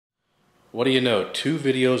What do you know? 2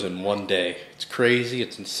 videos in one day. It's crazy,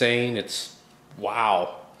 it's insane, it's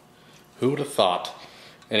wow. Who would have thought?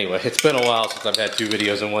 Anyway, it's been a while since I've had 2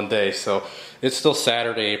 videos in one day, so it's still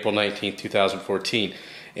Saturday, April 19th, 2014,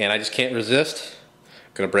 and I just can't resist.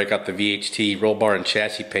 I'm gonna break out the VHT roll bar and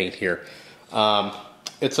chassis paint here.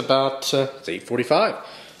 It's about it's 8:45,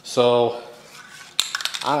 so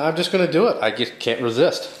I'm just gonna do it. I just can't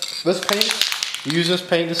resist. This paint, use this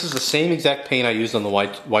paint. This is the same exact paint I used on the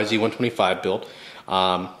YZ125 build.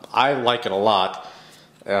 I like it a lot.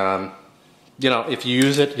 You know, if you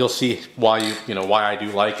use it, you'll see why why I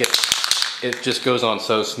do like it. It just goes on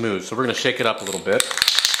so smooth. So we're gonna shake it up a little bit.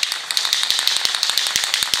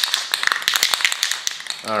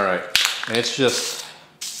 All right, and it just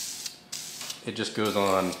goes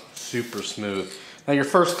on super smooth. Now your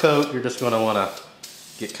first coat, you're just gonna wanna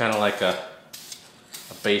get kind of like a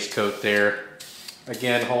base coat there.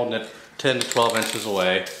 Again, holding it 10 to 12 inches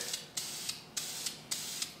away.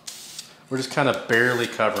 We're just kind of barely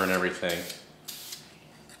covering everything.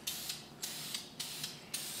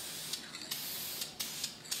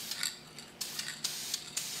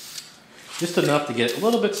 Just enough to get it a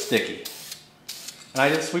little bit sticky. And I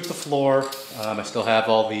didn't sweep the floor. I still have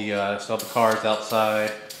all the cars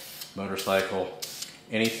outside, motorcycle,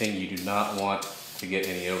 anything you do not want to get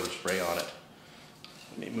any overspray on it.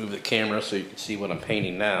 Let me move the camera so you can see what I'm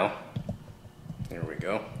painting now. There we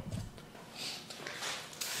go.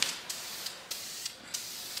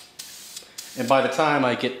 And by the time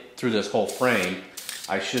I get through this whole frame,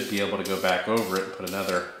 I should be able to go back over it and put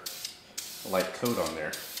another light coat on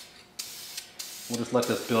there. We'll just let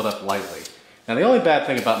this build up lightly. Now the only bad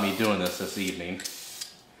thing about me doing this evening,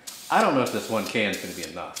 I don't know if this 1 can is going to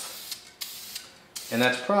be enough. And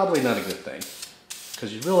that's probably not a good thing.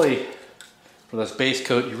 Because you really, for this base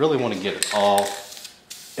coat, you really want to get it all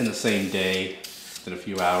in the same day, in a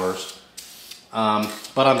few hours.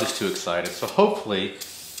 But I'm just too excited. So hopefully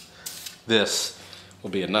this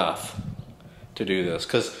will be enough to do this.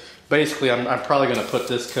 Because basically I'm probably going to put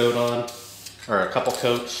this coat on, or a couple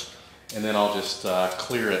coats, and then I'll just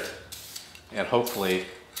clear it, and hopefully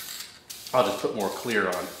I'll just put more clear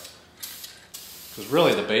on. Because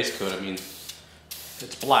really the base coat, I mean,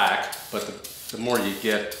 it's black, but the more you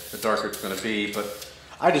get, the darker it's going to be, but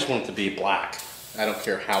I just want it to be black. I don't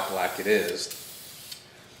care how black it is.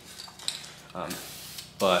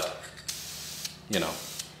 But, you know,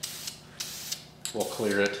 we'll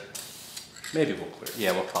clear it. Maybe we'll clear it.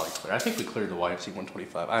 Yeah, we'll probably clear it. I think we cleared the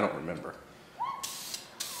YC125. I don't remember.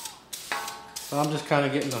 So I'm just kind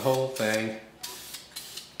of getting the whole thing.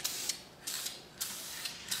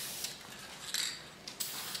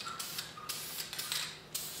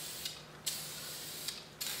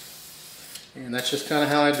 And that's just kind of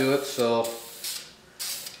how I do it, so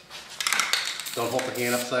don't hold the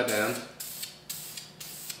hand upside down.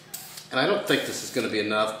 And I don't think this is going to be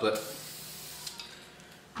enough, but,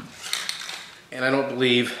 and I don't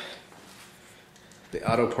believe the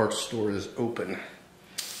auto parts store is open.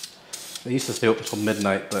 They used to stay open until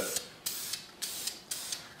midnight, but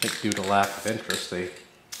I think due to lack of interest, they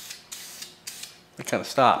kind of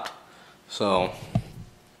stopped. So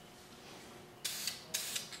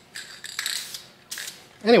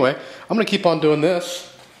anyway, I'm going to keep on doing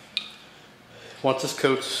this. Once this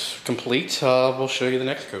coat's complete, we'll show you the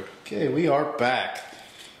next coat. Okay, we are back.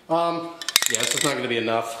 Yeah, this is not going to be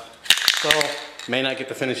enough, so may not get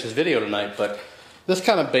to finish this video tonight, but this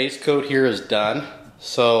kind of base coat here is done.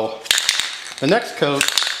 So the next coat,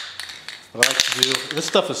 what I like to do, this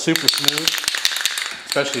stuff is super smooth,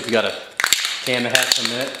 especially if you got a can that has some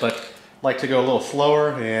in it, but I like to go a little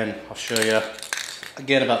slower, and I'll show you,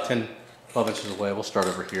 again, about 10, 12 inches away. We'll start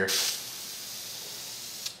over here.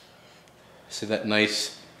 See that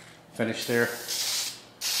nice finish there?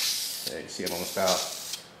 Yeah, you see I'm almost out.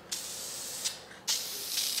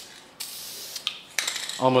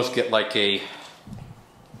 Almost get like a,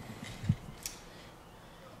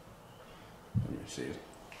 let me see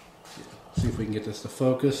if we can get this to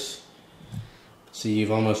focus. See,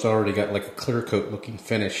 you've almost already got like a clear coat looking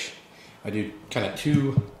finish. I do kind of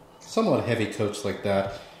 2 somewhat heavy coats like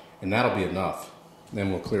that, and that'll be enough.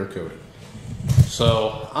 Then we'll clear coat it.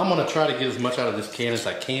 So I'm gonna try to get as much out of this can as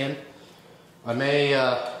I can. I may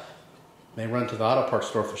run to the auto parts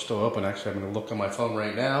store if they're still open. Actually, I'm gonna look on my phone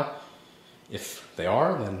right now. If they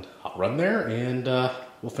are, then I'll run there, and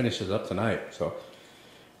we'll finish this up tonight. So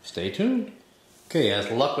stay tuned. Okay,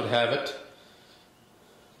 as luck would have it,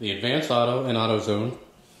 the Advanced Auto and AutoZone,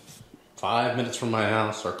 5 minutes from my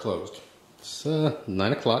house, are closed. It's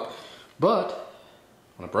 9 o'clock, but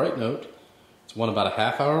on a bright note, it's one about a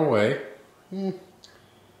half hour away. Yeah,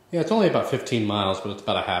 it's only about 15 miles, but it's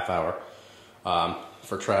about a half hour.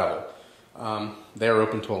 for travel. They're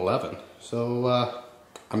open till 11. So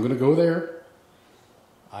I'm going to go there.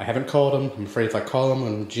 I haven't called them. I'm afraid if I call them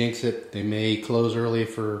and jinx it, they may close early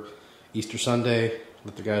for Easter Sunday.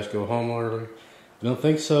 Let the guys go home early. I don't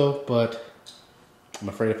think so, but I'm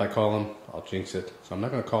afraid if I call them, I'll jinx it. So I'm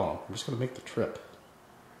not going to call them. I'm just going to make the trip.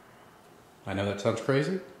 I know that sounds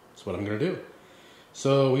crazy. That's what I'm going to do.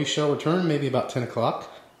 So we shall return maybe about 10 o'clock.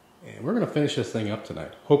 And we're going to finish this thing up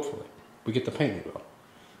tonight. Hopefully. We get the paint we will.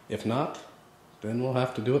 If not, then we'll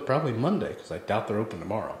have to do it probably Monday, because I doubt they're open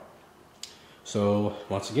tomorrow. So,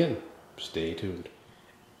 once again, stay tuned.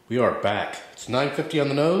 We are back. It's 9:50 on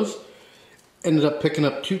the nose. Ended up picking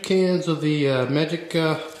up 2 cans of the Magic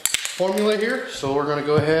formula here. So we're going to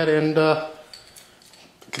go ahead and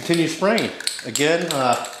continue spraying. Again,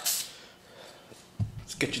 let's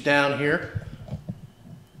get you down here.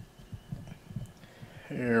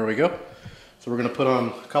 Here we go. So we're going to put on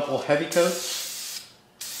a couple heavy coats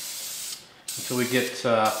until we get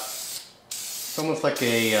it's almost like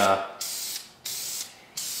a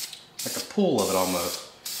pool of it almost.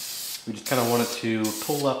 We just kind of want it to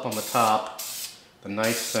pull up on the top, the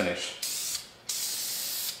nice finish.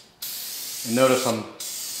 And notice I'm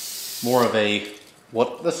more of a,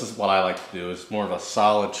 this is what I like to do, is more of a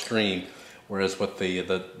solid stream, whereas with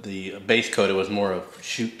the base coat it was more of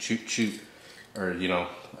shoot, shoot, shoot, or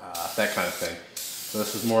that kind of thing. So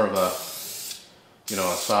this is more of a,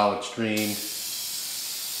 a solid stream,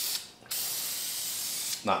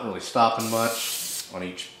 not really stopping much on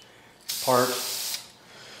each part.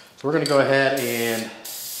 So we're going to go ahead and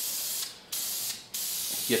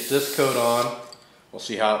get this coat on. We'll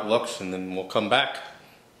see how it looks and then we'll come back.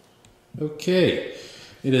 Okay,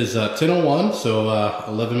 it is 10:01, so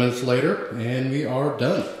 11 minutes later, and we are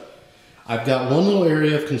done. I've got one little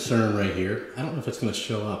area of concern right here. I don't know if it's going to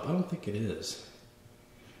show up. I don't think it is.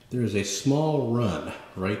 There is a small run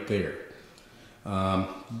right there.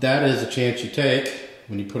 That is a chance you take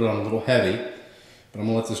when you put it on a little heavy. But I'm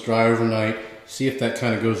going to let this dry overnight, see if that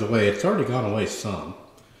kind of goes away. It's already gone away some.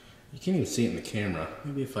 You can't even see it in the camera.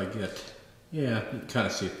 Maybe if I get, yeah, you can kind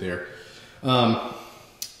of see it there. But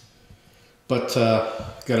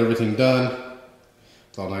got everything done.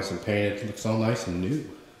 It's all nice and painted. It looks all nice and new.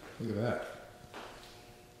 Look at that.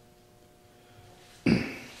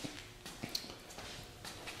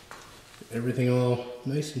 Everything all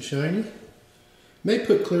nice and shiny. May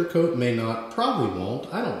put clear coat, may not. Probably won't.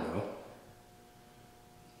 I don't know.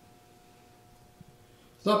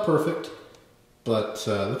 It's not perfect, but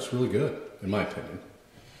looks really good, in my opinion.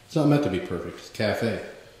 It's not meant to be perfect. It's cafe.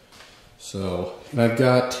 So, and I've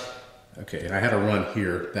got, okay, and I had a run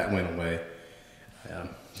here. That went away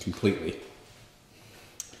completely.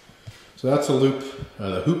 So that's a loop,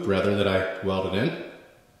 the hoop rather, that I welded in.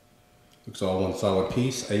 Looks all one solid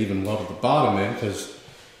piece. I even welded the bottom in, because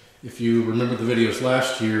if you remember the videos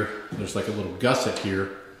last year, there's like a little gusset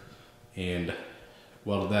here, and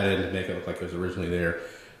welded that in to make it look like it was originally there.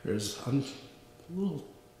 There's a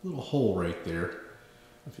little hole right there. I don't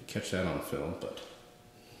know if you catch that on film, but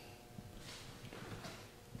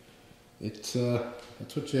it's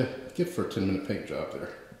that's what you get for a 10-minute paint job there.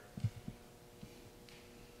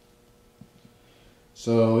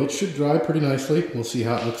 So it should dry pretty nicely. We'll see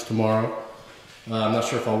how it looks tomorrow. I'm not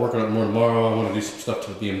sure if I'll work on it more tomorrow. I want to do some stuff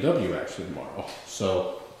to the BMW actually tomorrow.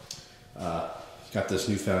 So got this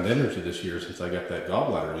newfound energy this year since I got that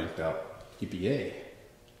gallbladder inked out. Yippee-yay.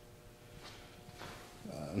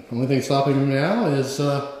 The only thing stopping me now is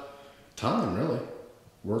time, really.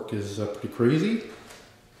 Work is pretty crazy.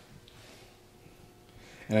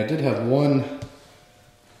 And I did have one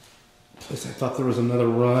place I thought there was another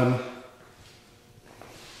run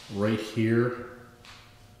right here.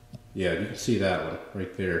 Yeah, you can see that one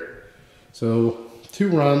right there. So 2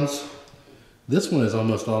 runs. This one is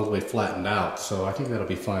almost all the way flattened out, so I think that'll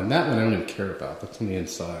be fine. That one I don't even care about. That's on the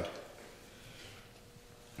inside.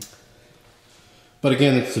 But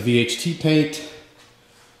again, it's the VHT paint.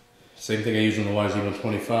 Same thing I use on the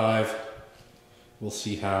YZ125. We'll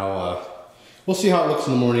see how it looks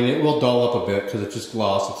in the morning. It will dull up a bit because it's just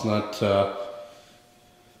gloss. It's not.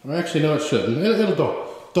 Or actually, no, it shouldn't. It'll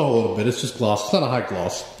dull a little bit. It's just gloss. It's not a high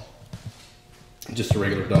gloss. Just a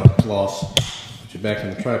regular gloss. Put you back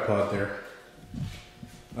in the tripod there.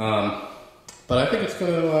 But I think it's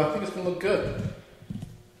gonna look good.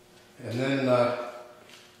 And then I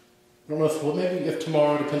don't know if, well, maybe if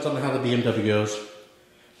tomorrow, depends on how the BMW goes.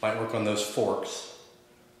 Might work on those forks.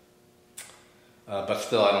 But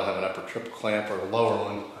still, I don't have an upper triple clamp or a lower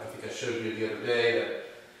one. I think I showed you the other day that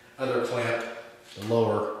other clamp, the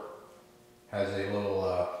lower, has a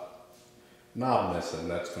little knob missing.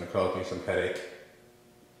 That's going to cause me some headache.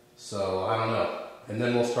 So I don't know. And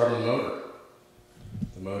then we'll start on the motor.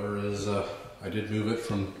 The motor is, I did move it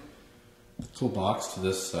from the toolbox to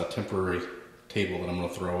this temporary table that I'm going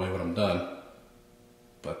to throw away when I'm done.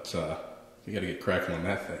 But we got to get cracking on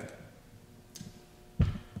that thing.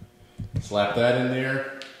 Slap that in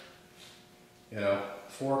there. You know,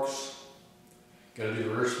 forks. Got to do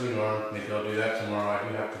the rear swing arm. Maybe I'll do that tomorrow. I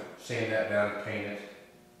do have to sand that down and paint it.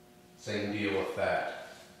 Same deal with that.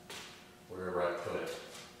 Wherever I put it.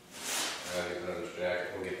 I think another jacket.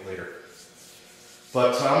 We'll get later.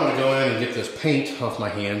 But I'm going to go in and get this paint off my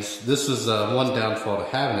hands. This is one downfall to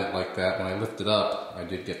having it like that. When I lift it up, I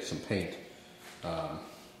did get some paint on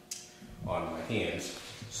my hands.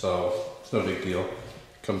 So it's no big deal.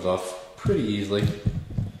 It comes off pretty easily.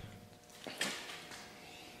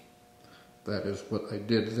 That is what I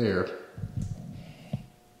did there.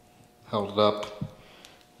 Held it up.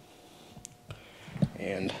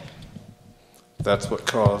 And that's what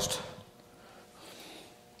caused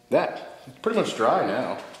that. It's pretty much dry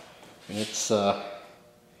now. And it's, you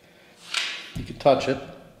can touch it.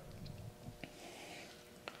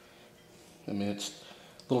 I mean, it's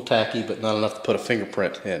a little tacky, but not enough to put a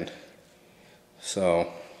fingerprint in. So,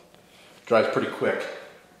 it dries pretty quick.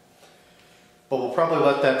 But we'll probably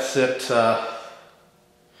let that sit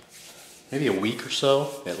maybe a week or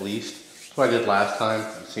so, at least. That's what I did last time.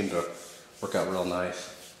 It seemed to work out real nice.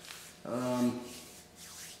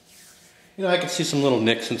 You know, I can see some little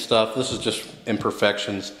nicks and stuff. This is just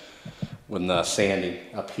imperfections when sanding.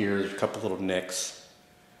 Up here, there's a couple little nicks.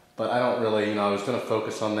 But I don't really, you know, I was going to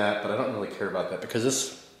focus on that, but I don't really care about that because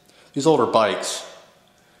these older bikes,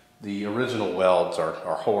 the original welds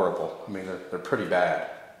are horrible. I mean, they're pretty bad.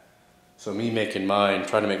 So me making mine,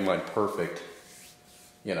 trying to make mine perfect,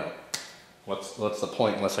 you know, what's the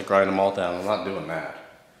point unless I grind them all down? I'm not doing that.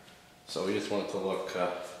 So we just want it to look,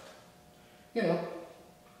 you know,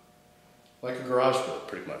 like a garage build,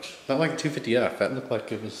 pretty much. Not like a 250F. That looked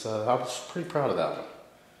like it was, I was pretty proud of that one.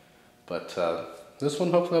 But this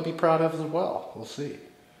one, hopefully I'll be proud of as well. We'll see.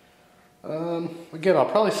 Again, I'll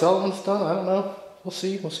probably sell it when it's done. I don't know. We'll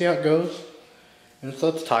see. We'll see how it goes. And so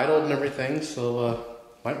it's titled and everything, so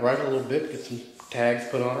might ride it a little bit, get some tags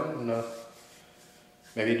put on it, and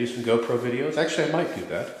maybe do some GoPro videos. Actually, I might do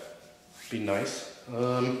that. Be nice.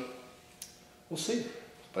 We'll see.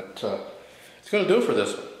 But it's going to do it for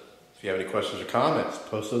this one. If you have any questions or comments,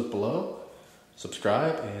 post those below.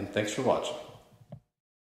 Subscribe, and thanks for watching.